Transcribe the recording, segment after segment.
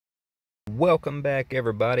Welcome back,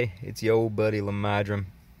 everybody. It's your old buddy Lamidrams.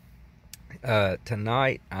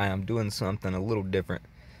 Tonight I am doing something a little different.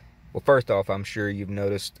 Well, first off, I'm sure you've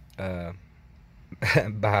noticed by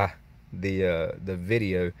the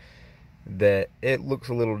video that it looks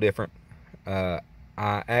a little different. I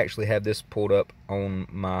actually have this pulled up on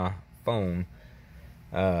my phone.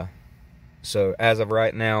 So as of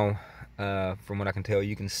right now, from what I can tell,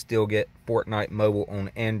 you can still get Fortnite mobile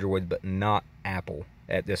on Android, but not Apple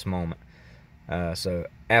at this moment. So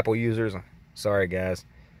Apple users, sorry guys.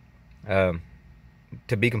 To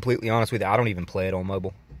be completely honest with you, I don't even play it on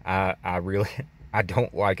mobile. I really I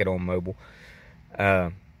don't like it on mobile.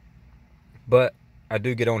 But I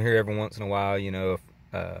do get on here every once in a while, you know,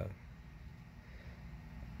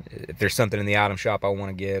 if there's something in the item shop I want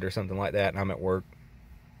to get or something like that and I'm at work.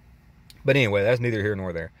 But anyway, that's neither here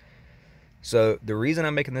nor there. So the reason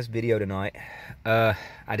I'm making this video tonight, I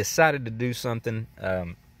decided to do something.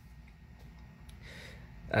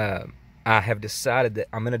 I have decided that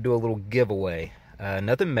I'm going to do a little giveaway.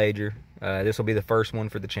 Nothing major. This will be the first one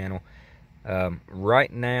for the channel.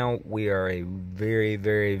 Right now, we are a very,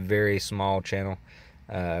 very, very small channel.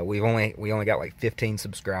 We only got like 15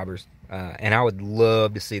 subscribers, and I would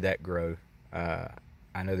love to see that grow. I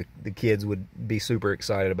know the kids would be super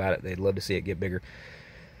excited about it. They'd love to see it get bigger.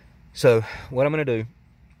 So what I'm going to do,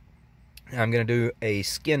 I'm going to do a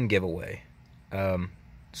skin giveaway.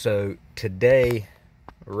 So today,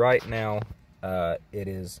 right now, it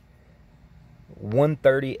is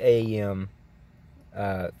 1:30 a.m.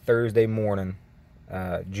 Thursday morning,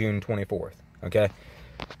 June 24th. Okay,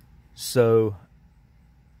 so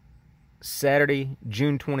Saturday,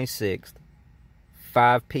 June 26th,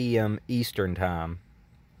 5 p.m. Eastern time.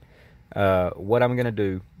 What I'm gonna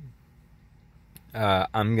do,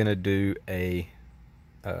 I'm gonna do a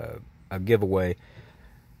giveaway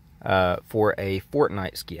for a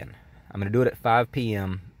Fortnite skin. I'm going to do it at 5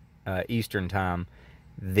 p.m. Eastern time.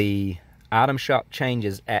 The item shop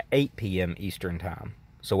changes at 8 p.m. Eastern time.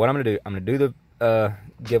 So what I'm going to do, I'm going to do the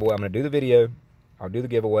giveaway. I'm going to do the video. I'll do the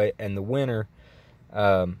giveaway, and the winner,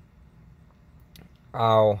 I'll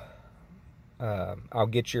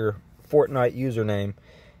get your Fortnite username,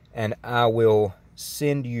 and I will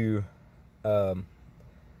send you the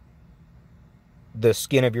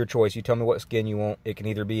skin of your choice. You tell me what skin you want. It can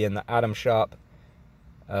either be in the item shop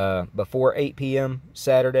before 8 p.m.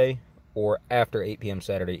 Saturday or after 8 p.m.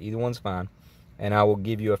 Saturday. Either one's fine. And I will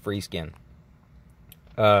give you a free skin.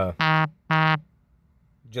 Just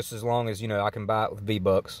as long as, you know, I can buy it with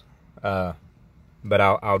V-Bucks. But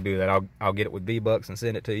I'll do that. I'll get it with V-Bucks and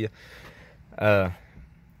send it to you.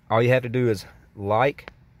 All you have to do is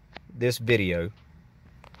like this video.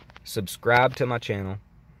 Subscribe to my channel.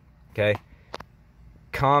 Okay?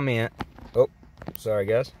 Comment. Oh, sorry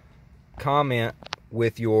guys. Comment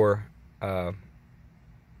with your Fortnite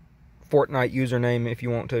username if you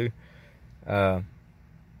want to,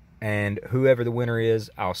 and whoever the winner is,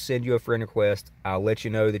 I'll send you a friend request. I'll let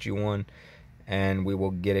you know that you won, and we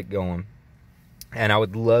will get it going. And I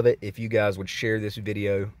would love it if you guys would share this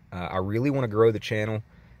video. I really want to grow the channel.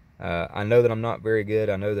 I know that I'm not very good.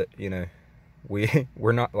 I know that, you know,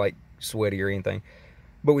 we're not like sweaty or anything,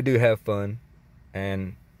 but we do have fun.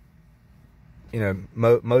 And you know,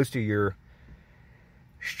 most of your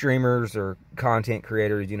streamers or content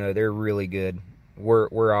creators, you know, they're really good.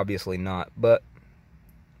 We're obviously not, but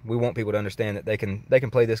we want people to understand that they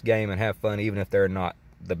can play this game and have fun even if they're not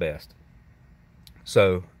the best.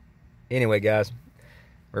 So anyway, guys,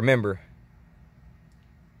 remember,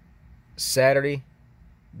 Saturday,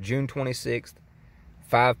 June 26th,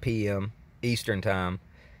 5 p.m. Eastern time.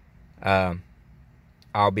 That's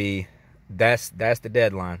the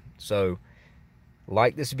deadline. So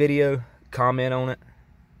like this video, comment on it,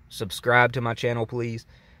 subscribe to my channel, please.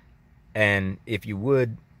 And if you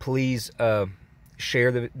would, please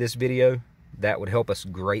share this video. That would help us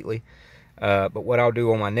greatly. But what I'll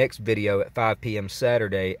do on my next video at 5 p.m.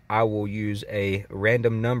 Saturday, I will use a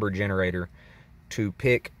random number generator to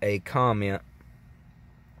pick a comment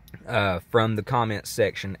from the comment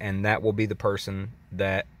section, and that will be the person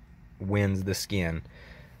that wins the skin.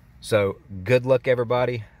 So good luck,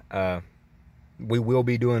 everybody. We will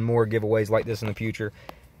be doing more giveaways like this in the future,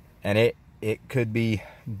 and it could be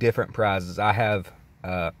different prizes. I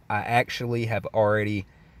actually have already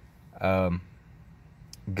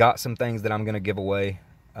got some things that I'm going to give away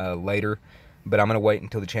later, but I'm going to wait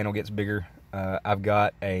until the channel gets bigger. I've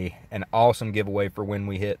got an awesome giveaway for when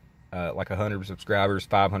we hit like 100 subscribers,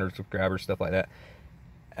 500 subscribers, stuff like that,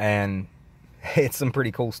 and it's some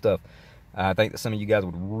pretty cool stuff. I think that some of you guys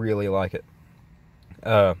would really like it.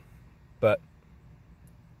 But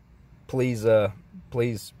please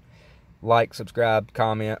like, subscribe,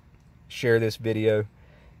 comment, share this video,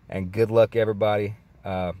 and good luck, everybody.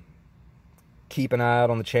 Keep an eye out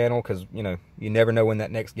on the channel, because, you know, you never know when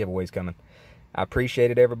that next giveaway is coming. I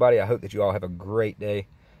appreciate it, everybody. I hope that you all have a great day.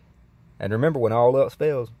 And remember, when all else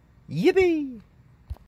fails, yippee!